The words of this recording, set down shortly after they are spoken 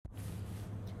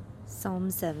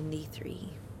Psalm 73.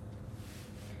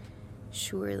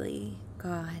 Surely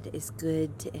God is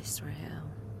good to Israel,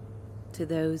 to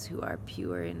those who are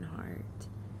pure in heart.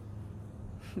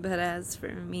 But as for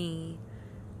me,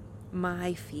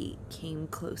 my feet came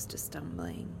close to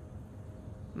stumbling.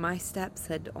 My steps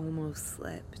had almost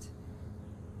slipped.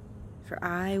 For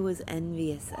I was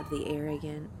envious of the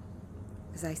arrogant,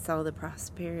 as I saw the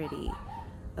prosperity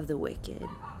of the wicked.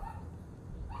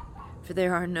 For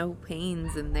there are no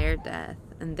pains in their death,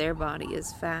 and their body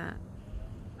is fat.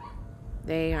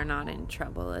 They are not in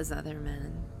trouble as other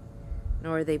men,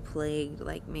 nor are they plagued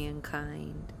like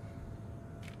mankind.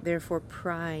 Therefore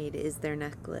pride is their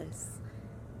necklace.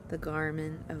 The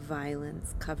garment of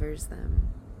violence covers them.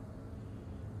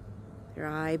 Their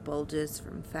eye bulges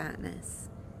from fatness.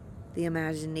 The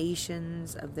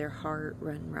imaginations of their heart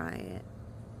run riot.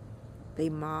 They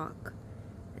mock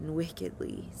and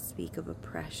wickedly speak of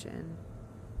oppression.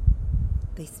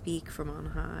 They speak from on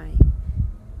high.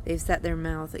 They've set their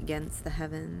mouth against the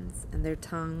heavens, and their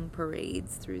tongue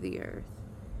parades through the earth.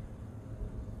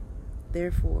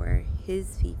 Therefore,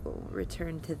 his people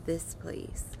return to this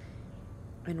place,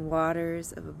 and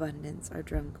waters of abundance are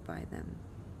drunk by them.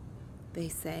 They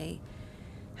say,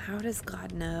 "How does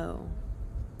God know?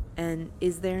 And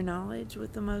is there knowledge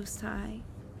with the Most High?"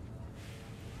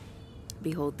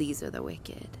 Behold, these are the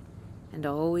wicked, and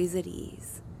always at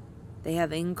ease. They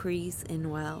have increase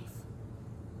in wealth.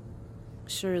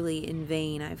 Surely in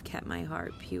vain I've kept my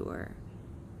heart pure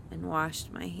and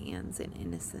washed my hands in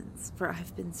innocence, for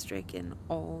I've been stricken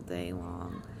all day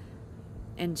long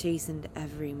and chastened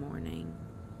every morning.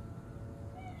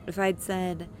 If I'd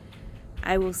said,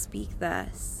 "I will speak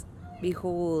thus,"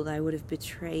 behold, I would have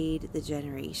betrayed the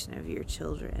generation of your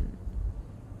children.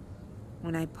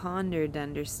 When I pondered to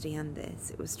understand this,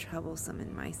 it was troublesome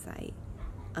in my sight,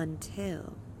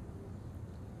 until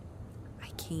I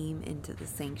came into the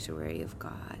sanctuary of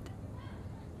God.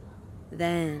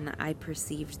 Then I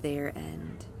perceived their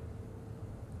end.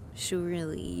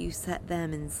 Surely you set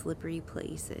them in slippery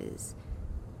places.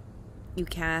 You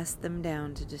cast them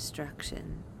down to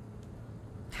destruction.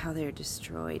 How they're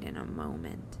destroyed in a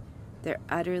moment. They're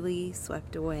utterly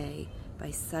swept away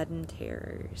by sudden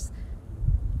terrors.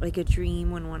 Like a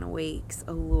dream when one awakes,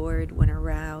 O Lord, when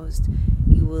aroused,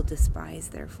 you will despise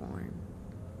their form.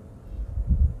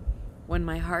 When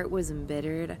my heart was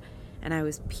embittered and I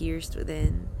was pierced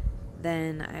within,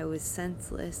 then I was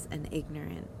senseless and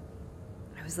ignorant.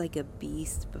 I was like a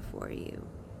beast before you.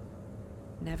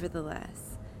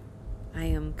 Nevertheless, I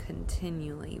am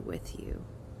continually with you.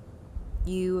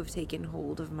 You have taken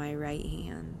hold of my right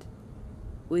hand.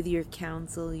 With your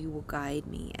counsel you will guide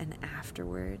me, and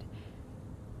afterward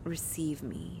receive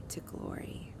me to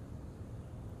glory.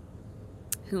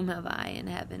 Whom have I in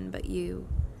heaven but you?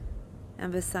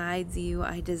 And besides you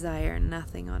I desire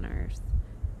nothing on earth.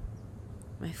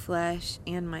 My flesh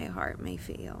and my heart may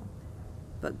fail,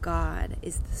 but God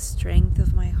is the strength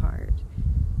of my heart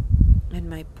and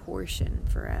my portion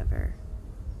forever.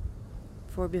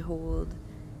 For behold,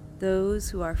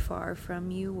 those who are far from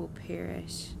you will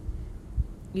perish.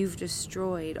 You've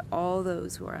destroyed all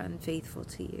those who are unfaithful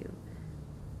to you.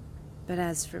 But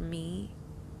as for me,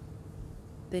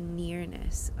 the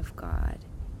nearness of God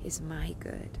is my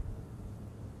good.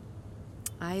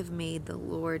 I have made the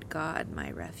Lord God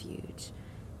my refuge,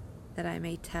 that I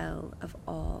may tell of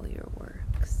all your works.